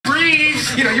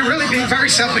You know, you're really being very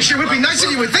selfish. It would be nice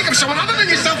if you would think of someone other than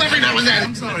yourself every now and then.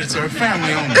 I'm sorry, sir.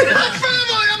 Family only.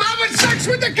 Family! I'm having sex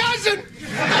with the cousin!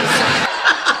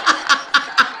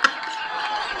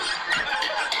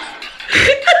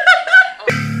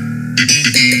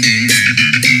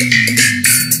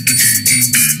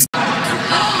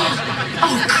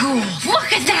 Oh, cool.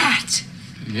 Look at that!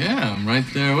 Yeah, I'm right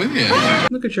there with you.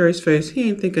 Look at Jerry's face. He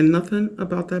ain't thinking nothing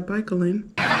about that bike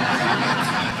lane.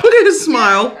 Look at his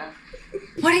smile.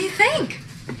 What do you think?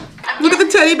 Look at the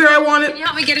teddy bear I wanted. Can you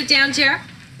help me get it down, Jer?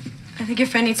 I think your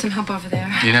friend needs some help over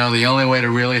there. You know, the only way to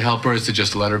really help her is to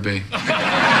just let her be.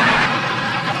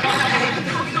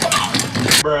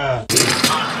 Bruh.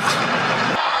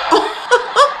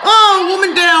 Oh,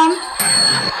 woman down.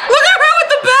 Look at her with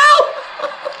the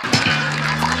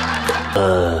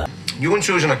bell. You and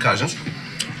Susan are cousins.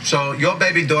 So your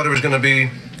baby daughter is going to be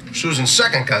Susan's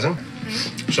second cousin.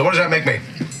 So what does that make me?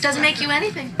 Doesn't make you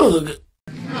anything.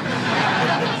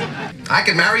 I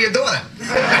could marry your daughter.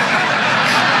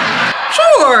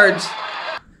 George!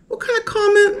 What kind of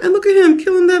comment? And look at him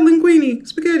killing that linguine,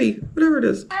 spaghetti, whatever it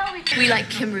is. We like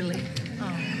Kimberly.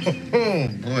 Oh,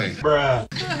 boy. Bruh.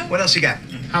 What else you got?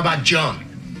 How about John?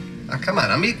 Oh, come on,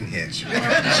 I'm eating here.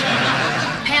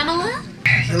 Pamela?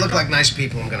 You look like nice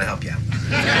people. I'm going to help you out.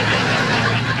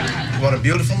 You want a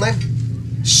beautiful name?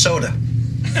 Soda.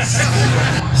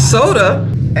 Soda?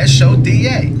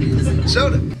 S-O-D-A.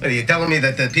 Soda. What, are you telling me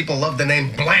that the people love the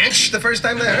name Blanche the first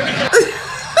time they heard it?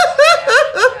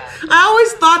 I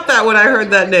always thought that when I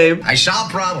heard that name. I solve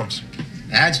problems.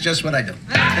 That's just what I do.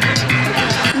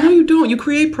 No, you don't. You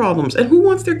create problems. And who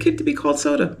wants their kid to be called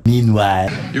Soda? Meanwhile.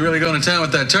 You're really going to town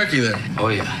with that turkey there. Oh,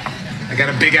 yeah. I got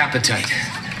a big appetite.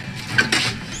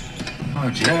 Oh,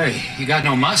 Jerry, you got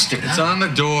no mustard, It's on the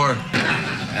door.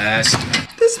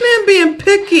 This man being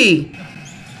picky.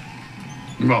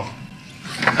 Well.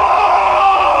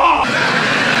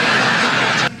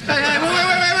 Hey,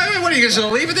 wait. What are you going to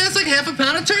leave it there? It's like half a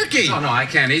pound of turkey. Oh, no, I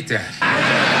can't eat that.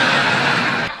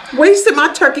 Wasted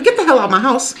my turkey. Get the hell out of my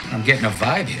house. I'm getting a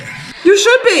vibe here. You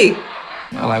should be.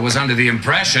 Well, I was under the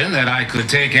impression that I could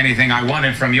take anything I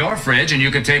wanted from your fridge and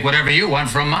you could take whatever you want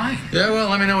from mine. Yeah, well,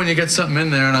 let me know when you get something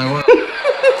in there and I will.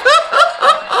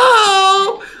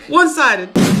 Oh, one-sided.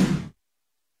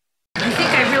 I think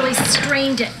I really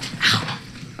strained it. Ow.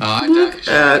 Oh, Look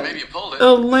at maybe you pulled it.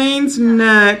 Elaine's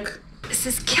neck. This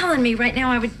is killing me right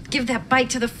now. I would give that bite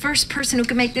to the first person who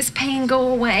could make this pain go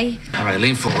away. All right,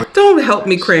 lean forward. Don't help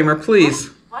me, Kramer, please.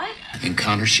 What?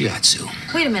 Encounter shiatsu.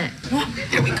 Wait a minute. What?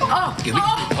 Here we go. Oh, Here we go.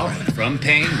 All right, from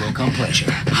pain will come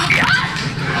pleasure.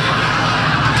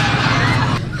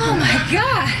 Oh my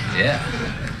God. Yeah.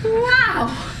 Wow.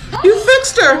 You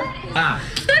fixed her. Ah.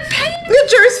 That pain. Look at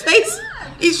Jerry's face.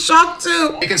 He's shocked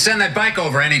too. You can send that bike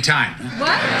over anytime.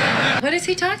 What? What is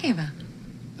he talking about?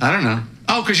 I don't know.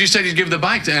 Oh, because you said you'd give the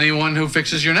bike to anyone who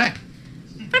fixes your neck.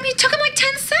 I mean, it took him like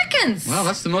 10 seconds. Well,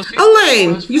 that's the most...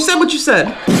 Elaine, you said what you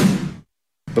said.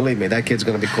 Believe me, that kid's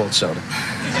going to be called Soda.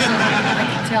 I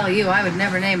can tell you, I would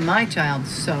never name my child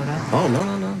Soda. Oh,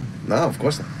 no. No, of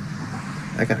course not.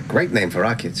 I got a great name for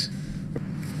our kids.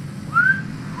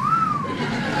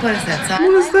 What is that,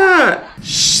 What is that?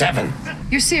 7.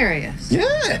 You're serious?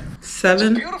 Yeah.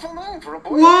 7? Beautiful name for a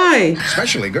boy. Why?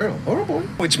 Especially a girl or a boy.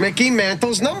 It's Mickey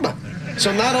Mantle's number.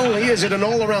 So not only is it an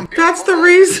all-around... That's the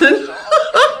reason.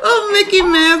 Mickey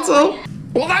Mantle.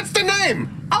 Well, that's the name.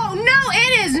 Oh, no,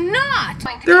 it is not.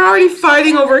 They're already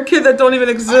fighting over a kid that don't even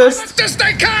exist. Just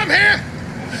stay calm here.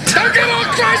 Don't get all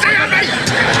crazy on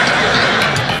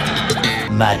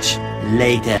me. Much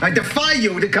later. I defy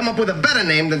you to come up with a better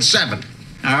name than 7.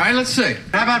 All right, let's see.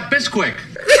 How about Bisquick?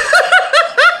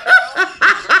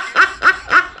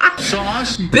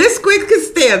 Sauce? Biscuit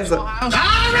Costanza. All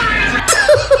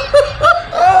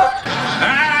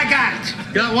right, I got it.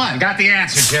 Got what? Got the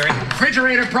answer, Jerry.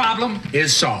 Refrigerator problem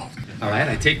is solved. All right,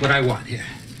 I take what I want here,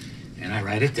 and I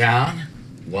write it down.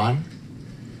 1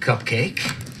 cupcake,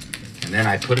 and then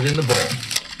I put it in the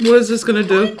bowl. What is this gonna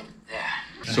do?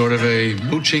 Sort of a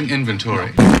mooching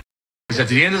inventory. Because at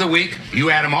the end of the week, you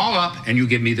add them all up, and you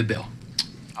give me the bill.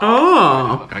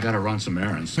 Oh. I gotta run some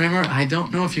errands. Kramer, I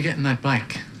don't know if you're getting that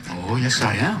bike. Oh, yes,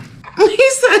 I am. He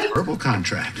said Verbal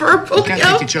contract. Verbal, We can't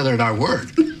yeah. take each other at our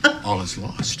word. All is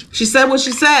lost. She said what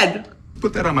she said.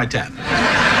 Put that on my tab.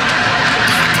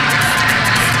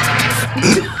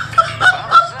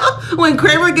 When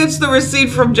Kramer gets the receipt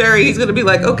from Jerry, he's gonna be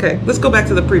like, okay, let's go back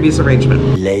to the previous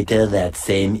arrangement. Later that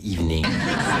same evening.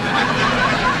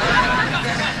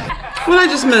 What'd I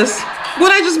just miss?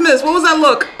 What'd I just miss? What was that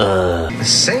look? The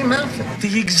same outfit.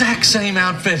 The exact same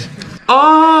outfit.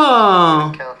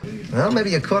 Oh. Well,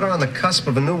 maybe you caught her on the cusp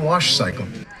of a new wash cycle.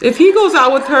 If he goes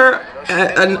out with her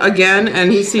again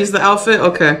and he sees the outfit,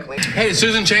 okay. Hey, did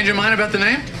Susan change her mind about the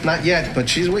name? Not yet, but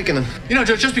she's weakening. You know,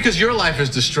 Joe, just because your life is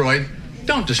destroyed,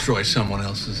 don't destroy someone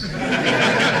else's.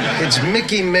 It's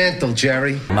Mickey Mantle,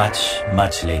 Jerry. Much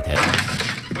later.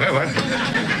 What?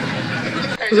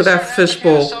 Look at that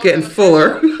fishbowl getting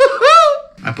fuller.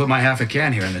 I put my half a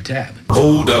can here in the tab.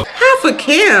 Hold up. Half a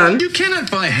can? You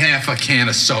cannot buy half a can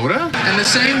of soda. And the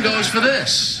same goes for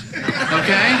this.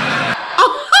 Okay?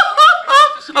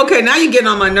 Okay, now you're getting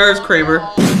on my nerves, Kramer.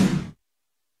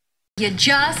 You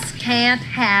just can't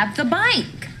have the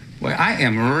bike. Well, I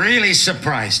am really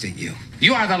surprised at you.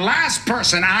 You are the last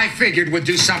person I figured would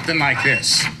do something like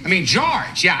this. I mean,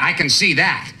 George, yeah, I can see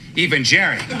that. Even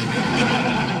Jerry.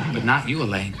 But not you,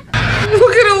 Elaine.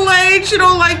 Look at Elaine. She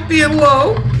don't like being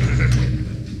low.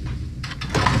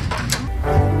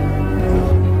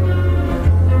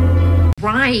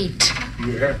 Right.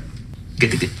 Yeah.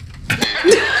 Get it.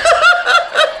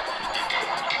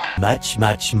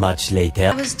 Much later.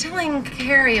 I was telling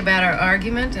Carrie about our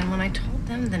argument, and when I told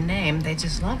them the name, they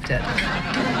just loved it.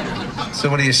 So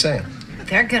what are you saying?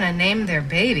 They're gonna name their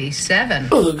baby 7.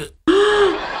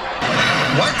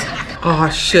 What? Oh,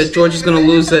 shit. George is going to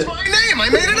lose it. That's my name. I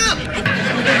made it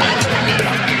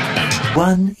up.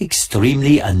 One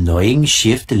extremely annoying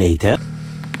shift later.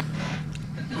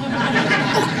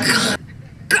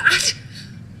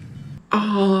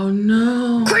 Oh,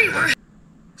 no. Kramer.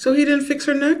 So he didn't fix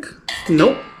her neck?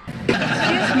 Nope.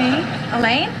 Excuse me,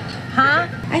 Elaine? Huh?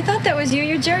 I thought that was you.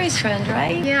 You're Jerry's friend,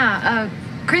 right? Yeah,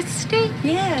 Christy?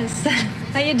 Yes.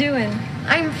 How you doing?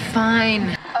 I'm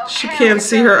fine. She can't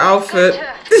see her outfit.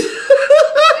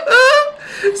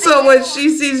 So when she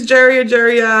sees Jerry and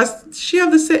Jerry asks, does she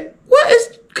have the same... What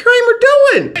is Kramer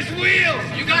doing?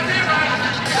 You got that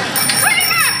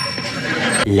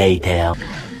Kramer! Later.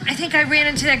 I think I ran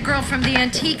into that girl from the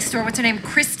antique store. What's her name?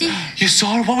 Christy? right. You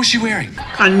saw her? What was she wearing?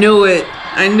 I knew it.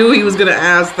 I knew he was going to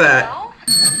ask that.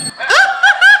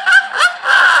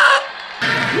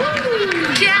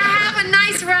 Did you have a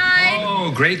nice ride?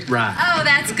 Oh, great ride. Oh,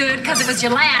 that's good, because it was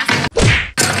your last.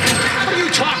 What are you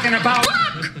talking about?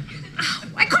 Look!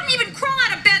 I couldn't even crawl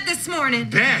out of bed this morning.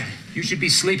 Ben, you should be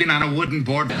sleeping on a wooden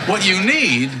board. What you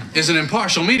need is an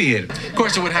impartial mediator. Of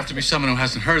course, it would have to be someone who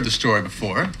hasn't heard the story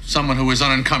before. Someone who is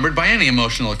unencumbered by any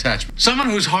emotional attachment. Someone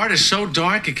whose heart is so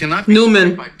dark it cannot be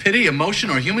Newman. by pity, emotion,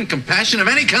 or human compassion of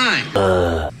any kind.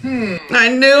 I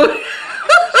knew it.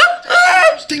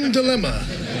 Interesting dilemma.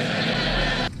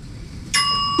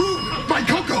 Ooh, my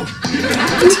cocoa.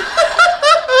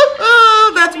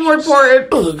 Oh, that's more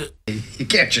important. You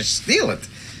can't just steal it.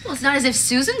 Well, it's not as if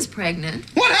Susan's pregnant.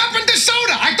 What happened to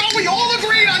soda? I thought we all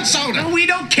agreed on soda. We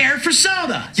don't care for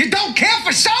soda. You don't care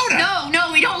for soda? No,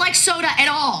 we don't like soda at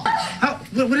all. Oh,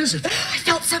 what is it? I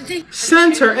felt something.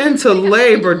 Sent her into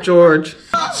labor, George.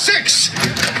 6, 9,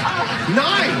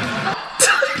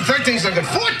 13's looking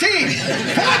 14.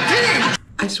 14.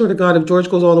 I swear to God, if George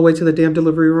goes all the way to the damn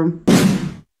delivery room.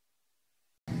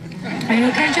 Are you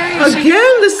okay, Jerry?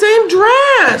 Again, the same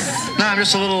dress. No, I'm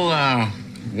just a little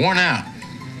worn out.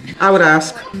 I would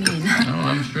ask. Oh,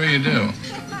 I'm sure you do.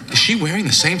 Is she wearing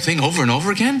the same thing over and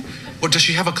over again? Or does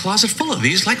she have a closet full of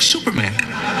these like Superman?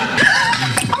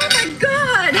 Oh, my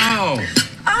God. Oh.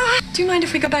 Do you mind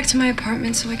if we go back to my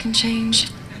apartment so I can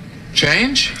change?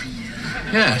 Change?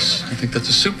 Yes, I think that's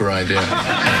a super idea.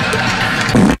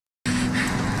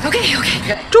 Okay.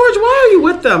 George, why are you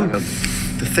with them?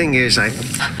 The thing is,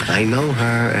 I know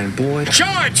her, and boy...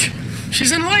 George,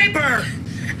 she's in labor.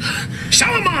 So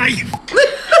am I.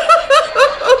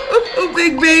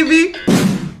 Big baby.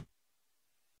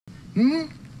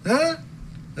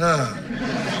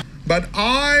 But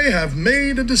I have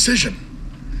made a decision.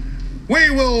 We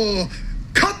will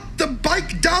cut the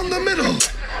bike down the middle.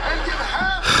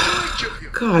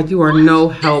 God, you are no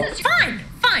help. Fine.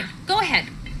 Go ahead.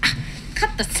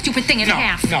 Cut the stupid thing in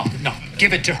half. No.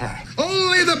 Give it to her.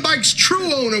 Only the bike's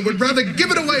true owner would rather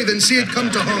give it away than see it come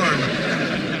to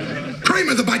harm.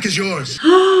 Kramer, the bike is yours.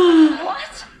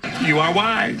 What? You are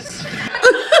wise.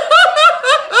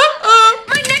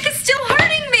 My neck is still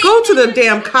hurting me. Go to the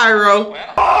damn Cairo.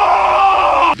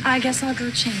 I guess I'll go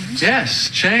change. Yes,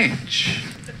 change.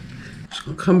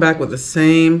 I'll come back with the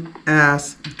same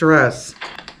ass dress.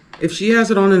 If she has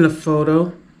it on in the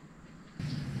photo.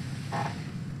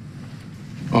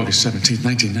 August 17th,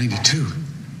 1992.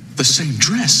 The same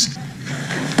dress.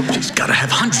 She's got to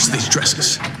have hundreds of these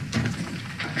dresses.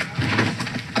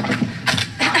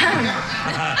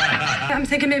 I'm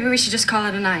thinking maybe we should just call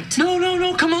it a night.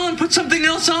 No, come on, put something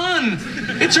else on.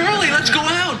 It's early, let's go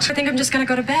out. I think I'm just gonna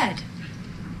go to bed.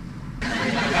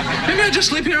 Maybe I'll just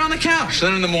sleep here on the couch.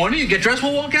 Then in the morning, you get dressed,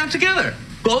 we'll walk out together.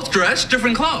 Both dressed,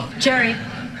 different clothes. Jerry,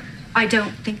 I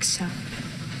don't think so.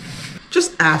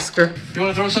 Just ask her. You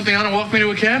want to throw something on and walk me to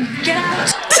a cab? Get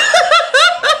out.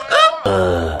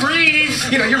 Breathe.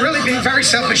 You know, you're really being very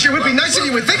selfish. It would be nice if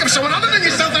you would think of someone other than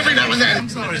yourself every now and then. I'm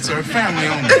sorry, sir. Family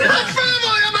only.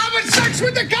 Family! I'm having sex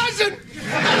with the cousin!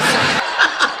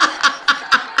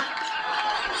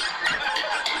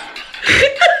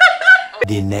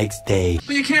 The next day.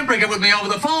 But you can't break up with me over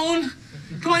the phone.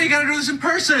 Come on, you gotta do this in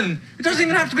person. It doesn't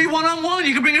even have to be one-on-one.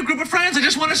 You can bring a group of friends. I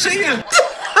just want to see you.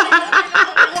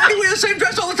 Why do you wear the same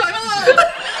dress all the time?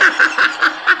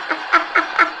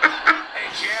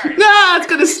 Nah, it's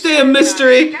gonna stay a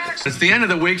mystery. It's the end of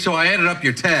the week, so I added up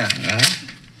your tab.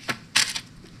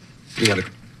 You gotta.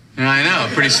 Yeah, I know,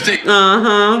 pretty steep.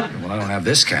 Uh-huh. Well, I don't have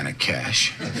this kind of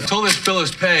cash. Until this bill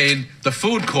is paid, the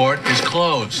food court is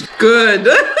closed. Good.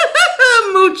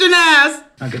 Mooching ass.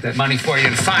 I'll get that money for you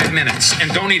in 5 minutes,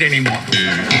 and don't eat anymore. This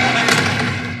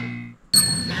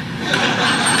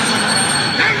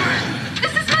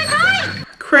is my bike!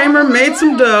 Kramer made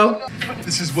some dough.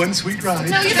 This is one sweet ride.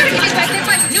 No, you gotta give it back. That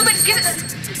bike. Nobody give it.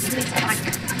 Give me that bike.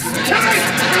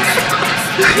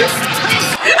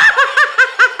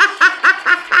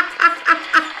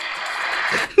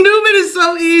 Newman is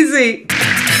so easy.